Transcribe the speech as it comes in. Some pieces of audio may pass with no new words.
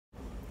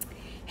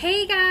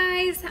Hey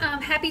guys,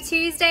 happy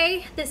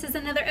Tuesday. This is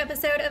another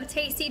episode of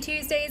Tasty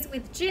Tuesdays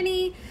with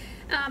Jenny.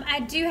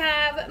 I do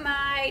have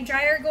my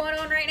dryer going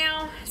on right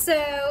now, so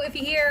if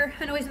you hear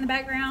a noise in the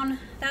background,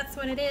 that's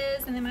what it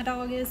is, and then my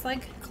dog is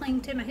like clinging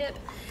to my hip.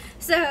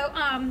 So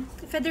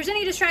if there's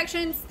any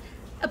distractions,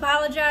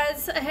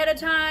 apologize ahead of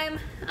time,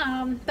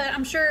 but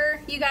I'm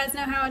sure you guys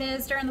know how it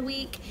is during the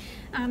week.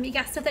 You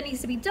got stuff that needs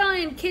to be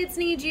done, kids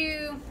need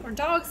you, or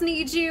dogs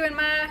need you in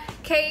my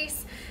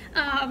case.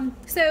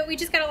 So we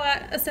just got a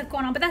lot of stuff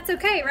going on, but that's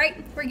okay,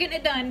 right? We're getting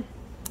it done.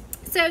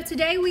 So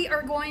today we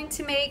are going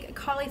to make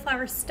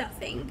cauliflower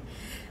stuffing.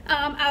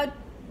 I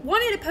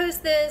wanted to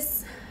post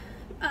this,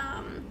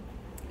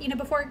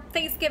 before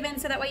Thanksgiving,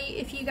 so that way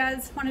if you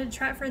guys wanted to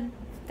try it for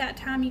that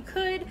time, you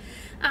could.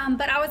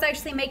 But I was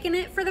actually making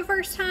it for the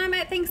first time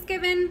at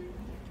Thanksgiving,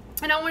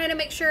 and I wanted to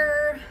make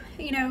sure,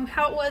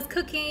 how it was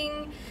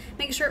cooking,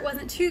 make sure it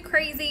wasn't too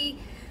crazy,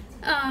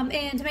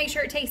 and to make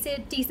sure it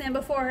tasted decent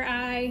before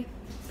I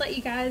let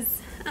you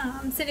guys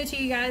send it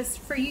to you guys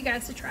for you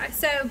guys to try.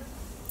 So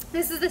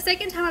this is the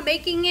second time I'm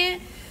making it.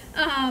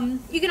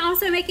 You can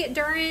also make it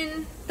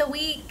during the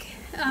week.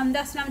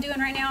 That's what I'm doing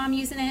right now. I'm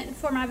using it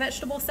for my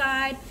vegetable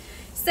side.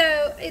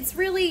 So it's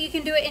really, you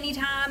can do it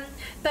anytime,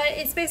 but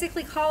it's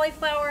basically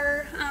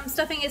cauliflower.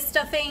 Stuffing is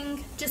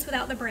stuffing just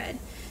without the bread.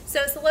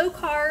 So it's low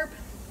carb,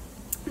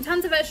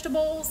 tons of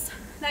vegetables,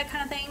 that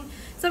kind of thing.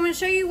 So I'm going to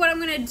show you what I'm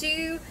going to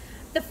do.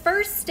 The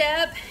first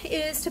step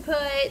is to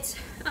put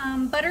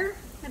butter.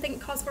 I think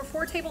it calls for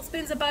 4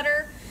 tablespoons of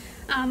butter,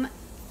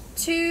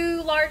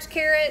 2 large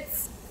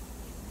carrots,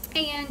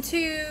 and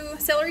 2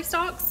 celery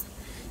stalks.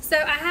 So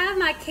I have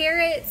my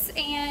carrots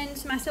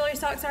and my celery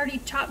stalks already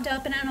chopped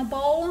up and in a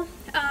bowl.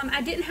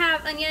 I didn't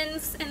have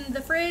onions in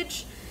the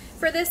fridge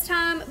for this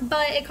time,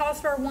 but it calls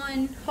for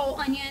 1 whole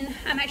onion.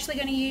 I'm actually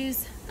going to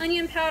use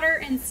onion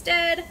powder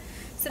instead.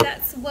 So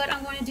that's what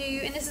I'm going to do,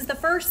 and this is the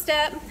first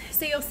step.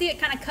 So you'll see it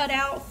kind of cut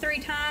out 3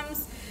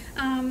 times.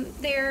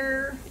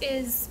 There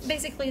is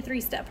basically a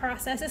 3-step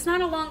process. It's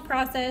not a long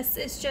process.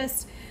 It's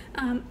just,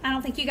 I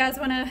don't think you guys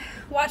want to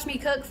watch me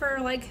cook for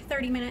like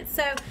 30 minutes.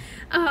 So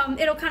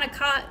it'll kind of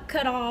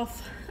cut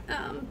off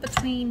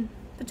between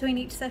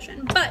each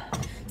session.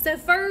 But so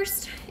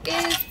first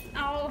is,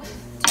 I'll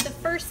do the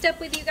first step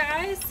with you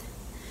guys.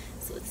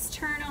 So let's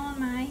turn on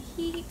my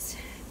heat.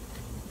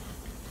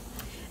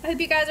 I hope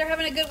you guys are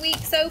having a good week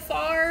so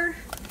far.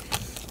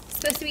 It's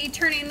supposed to be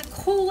turning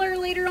cooler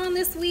later on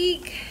this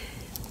week.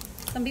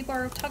 Some people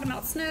are talking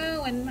about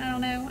snow, and I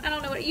don't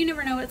know. You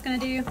never know what it's going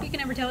to do. You can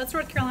never tell. It's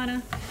North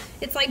Carolina.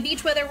 It's like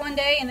beach weather one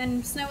day and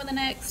then snow the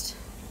next.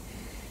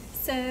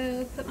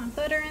 So put my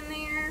butter in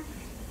there.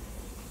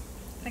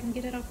 If I can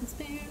get it off the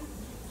spoon.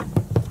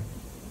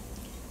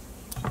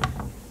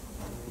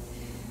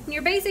 And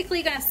you're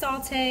basically going to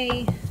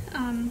saute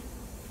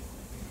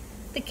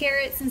the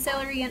carrots and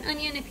celery and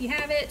onion if you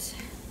have it.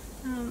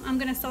 I'm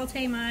going to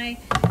saute my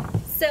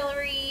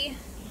celery,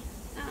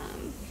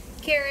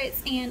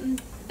 carrots, and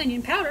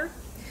onion powder.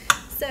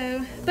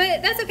 So,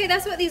 but that's okay.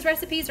 That's what these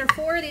recipes are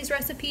for. These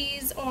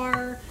recipes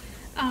are,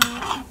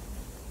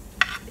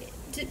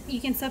 you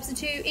can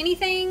substitute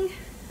anything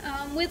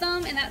with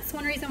them, and that's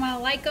one reason why I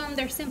like them.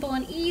 They're simple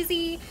and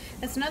easy.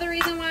 That's another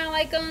reason why I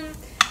like them.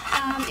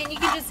 And you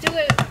can just do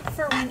it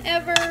for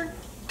whenever.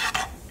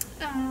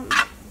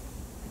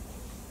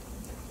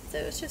 So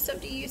it's just up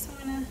to you. So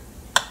I'm going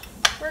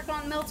to work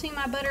on melting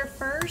my butter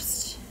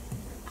first.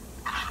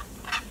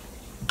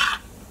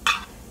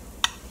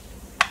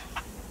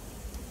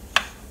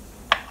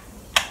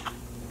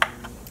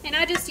 And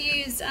I just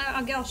use,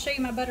 I'll show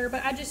you my butter,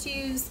 but I just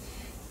use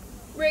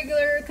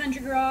regular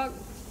country rock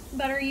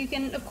butter. You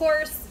can, of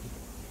course,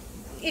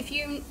 if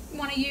you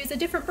want to use a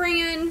different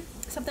brand,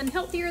 something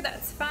healthier,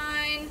 that's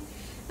fine.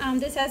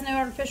 This has no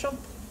artificial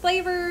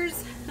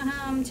flavors,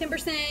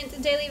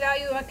 10% daily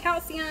value of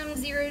calcium,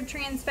 0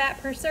 trans fat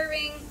per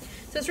serving.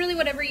 So it's really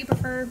whatever you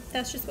prefer.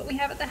 That's just what we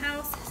have at the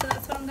house, so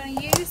that's what I'm going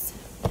to use.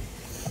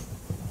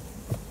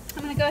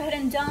 I'm going to go ahead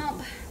and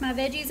dump my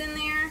veggies in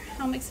there.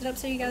 I'll mix it up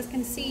so you guys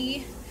can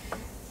see.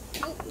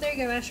 Oh, there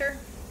you go, Asher.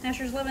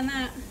 Asher's loving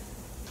that.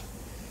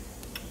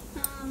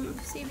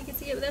 See if you can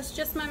see it, but that's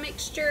just my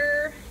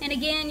mixture. And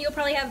again, you'll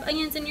probably have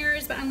onions in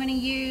yours, but I'm going to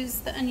use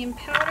the onion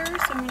powder.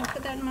 So I'm going to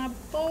put that in my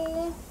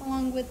bowl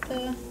along with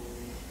the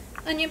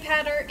onion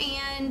powder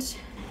and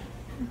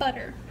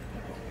butter.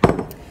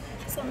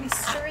 So let me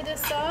stir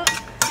this up.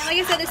 And like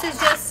I said, this is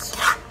just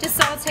to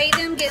saute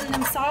them, getting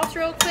them soft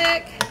real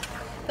quick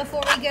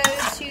before we go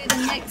to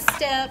the next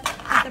step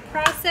of the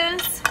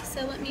process.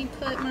 So let me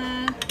put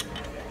my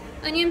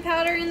onion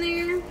powder in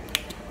there.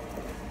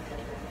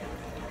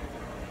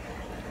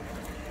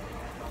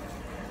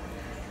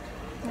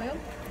 Well,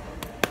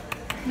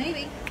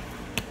 maybe.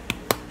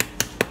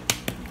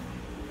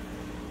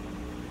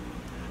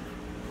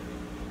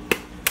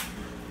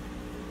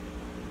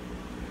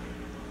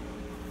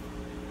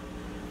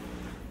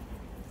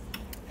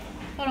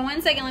 Hold on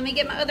 1 second, let me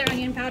get my other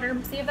onion powder,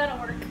 see if that'll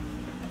work.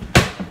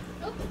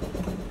 Oh.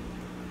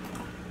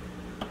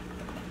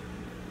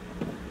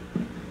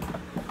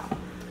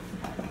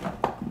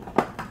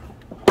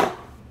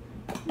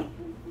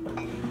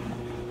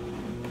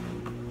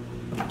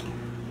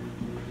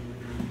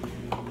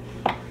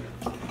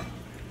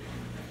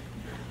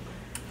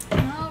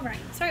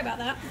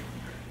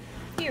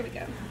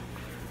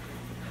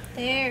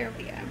 There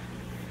we go.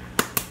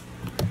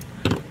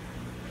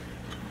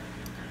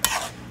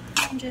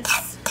 And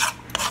just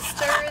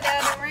stir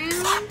that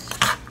around.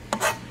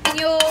 And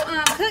you'll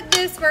cook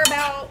this for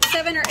about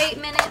 7 or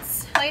 8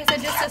 minutes. Like I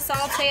said, just to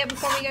saute it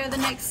before we go to the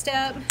next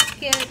step.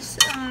 Get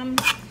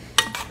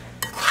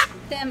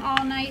them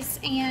all nice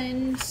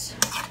and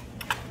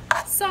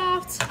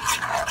soft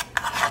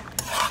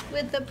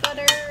with the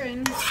butter,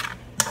 and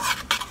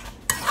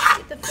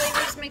get the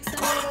flavors mixing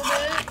a little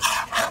bit.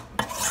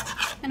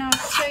 And I'll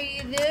show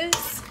you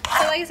this.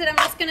 So like I said, I'm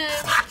just gonna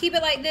keep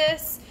it like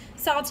this,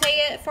 saute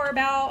it for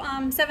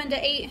about 7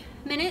 to 8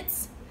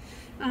 minutes,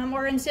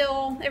 or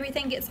until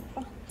everything gets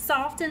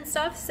soft and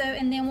stuff. So,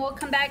 and then we'll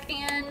come back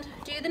and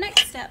do the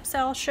next step. So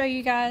I'll show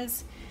you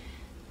guys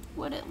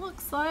what it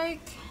looks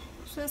like.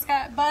 So it's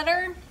got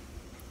butter,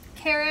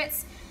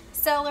 carrots,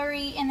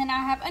 celery, and then I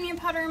have onion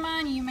powder in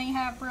mine. You may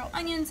have real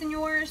onions in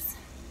yours.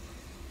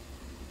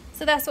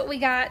 So that's what we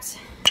got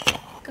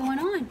going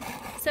on.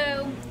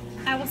 So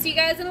I will see you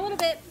guys in a little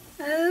bit.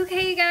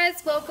 Okay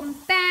guys, welcome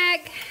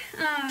back.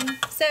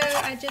 So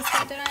I just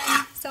got done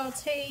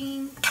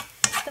sauteing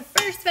the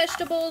first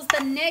vegetables.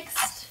 The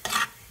next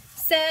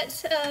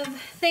set of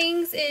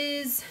things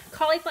is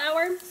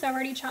cauliflower. So I've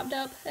already chopped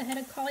up a head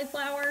of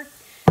cauliflower,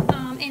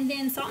 and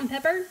then salt and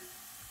pepper.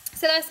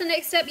 So that's the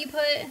next step. You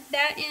put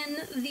that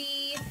in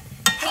the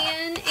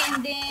pan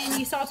and then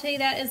you saute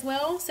that as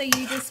well. So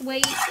you just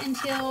wait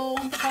until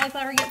the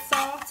cauliflower gets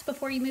soft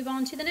before you move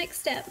on to the next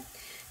step.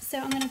 So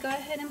I'm going to go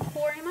ahead and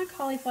pour in my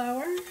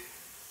cauliflower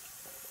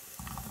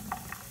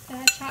that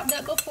I chopped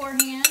up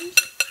beforehand.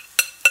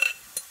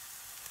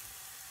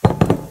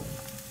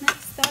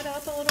 Mix that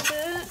up a little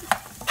bit.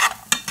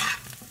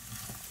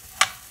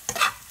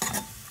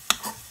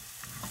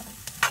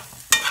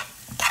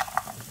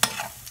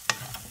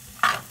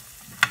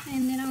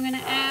 And then I'm going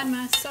to add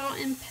my salt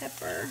and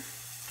pepper.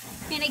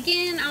 And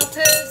again, I'll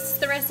post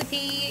the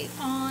recipe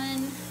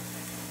on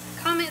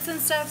comments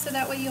and stuff so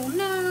that way you'll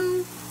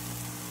know.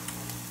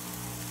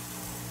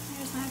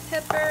 Here's my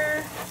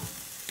pepper.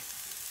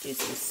 Do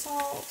some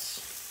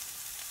salt.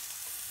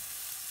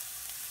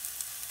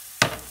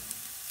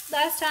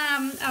 Last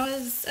time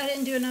I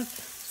didn't do enough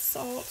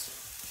salt,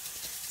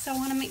 so I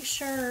want to make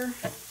sure.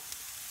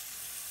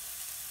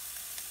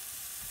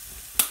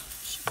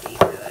 Should be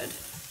good.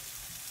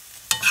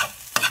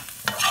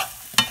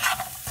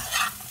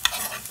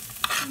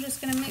 I'm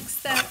just going to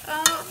mix that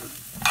up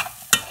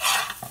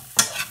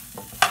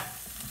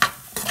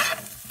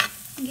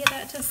and get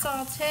that to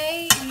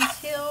saute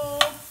until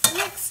the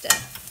next step.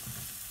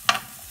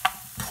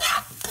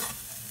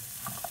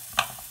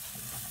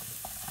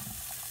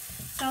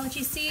 So I'll let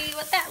you see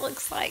what that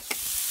looks like.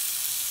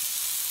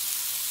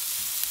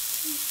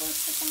 That's what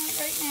it's looking like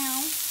right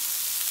now.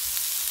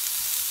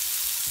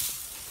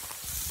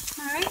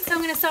 Alright, so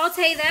I'm going to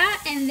saute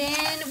that and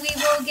then we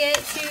will get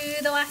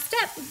to the last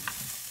step.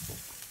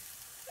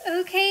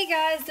 Okay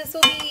guys, this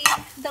will be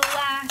the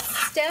last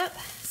step.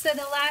 So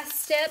the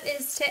last step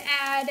is to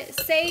add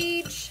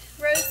sage,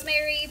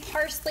 rosemary,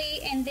 parsley,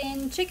 and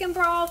then chicken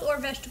broth or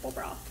vegetable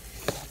broth.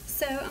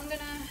 So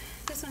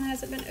this one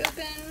hasn't been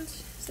opened.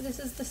 So this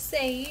is the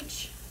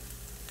sage.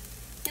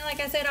 And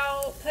like I said,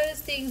 I'll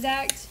post the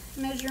exact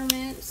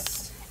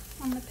measurements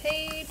on the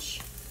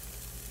page.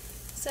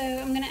 So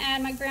I'm going to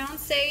add my ground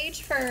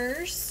sage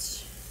first.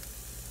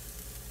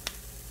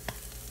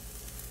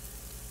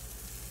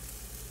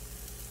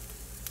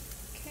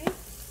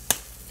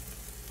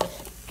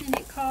 And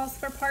it calls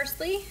for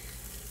parsley,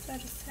 so I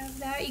just have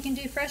that. You can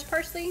do fresh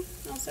parsley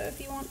also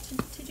if you want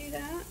to do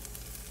that.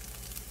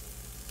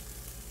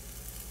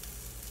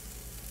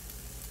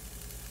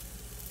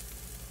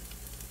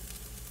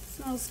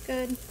 Smells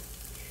good.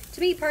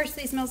 To me,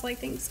 parsley smells like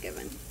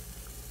Thanksgiving.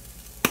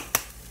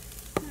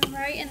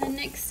 Alright, and the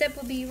next step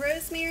will be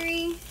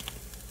rosemary.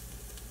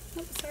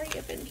 Oh, it's already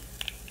opened.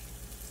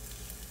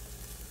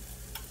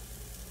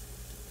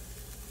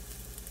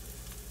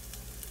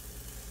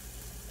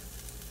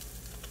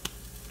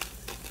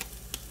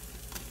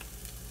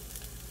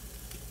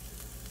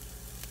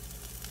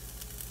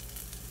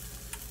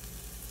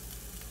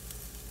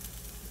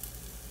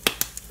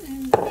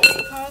 And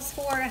this calls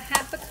for a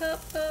half a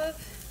cup of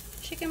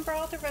chicken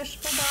broth or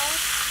vegetable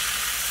broth.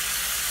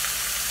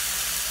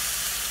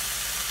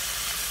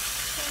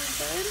 Very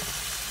good.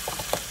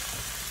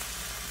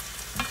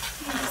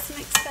 And just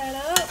mix that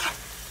up.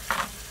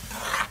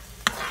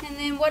 And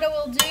then what it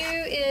will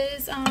do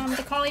is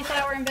the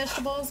cauliflower and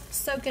vegetables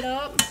soak it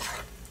up.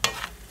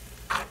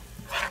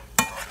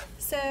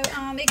 So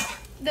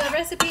the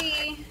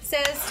recipe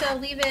says to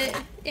leave it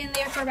in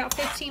there for about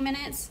 15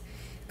 minutes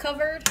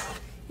covered.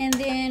 And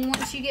then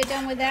once you get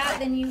done with that,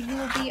 then you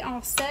will be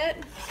all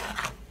set.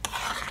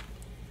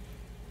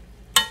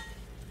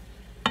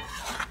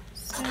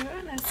 So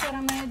that's what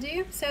I'm going to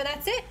do. So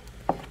that's it.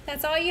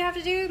 That's all you have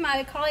to do.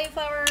 My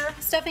cauliflower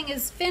stuffing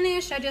is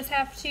finished. I just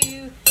have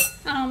to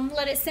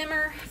let it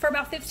simmer for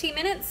about 15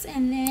 minutes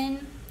and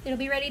then it'll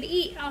be ready to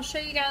eat. I'll show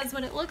you guys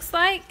what it looks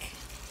like.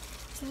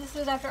 So this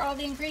is after all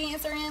the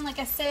ingredients are in. Like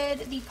I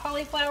said, the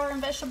cauliflower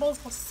and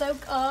vegetables will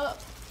soak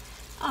up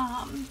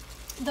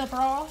the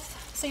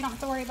broth, so you don't have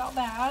to worry about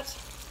that.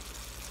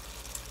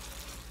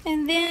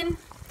 And then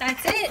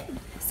that's it.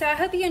 So I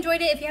hope you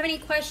enjoyed it. If you have any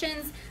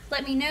questions,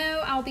 let me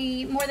know. I'll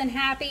be more than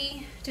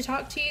happy to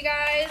talk to you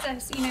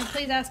guys.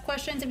 Please ask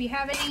questions if you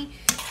have any.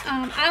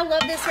 I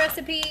love this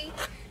recipe.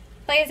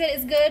 Like I said,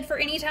 it's good for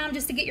any time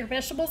just to get your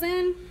vegetables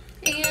in.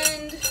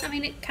 And I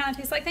mean, it kind of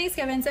tastes like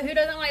Thanksgiving, so who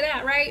doesn't like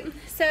that, right?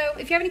 So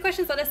if you have any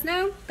questions, let us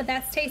know. But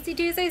that's Tasty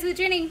Tuesdays with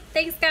Jenny.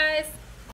 Thanks, guys.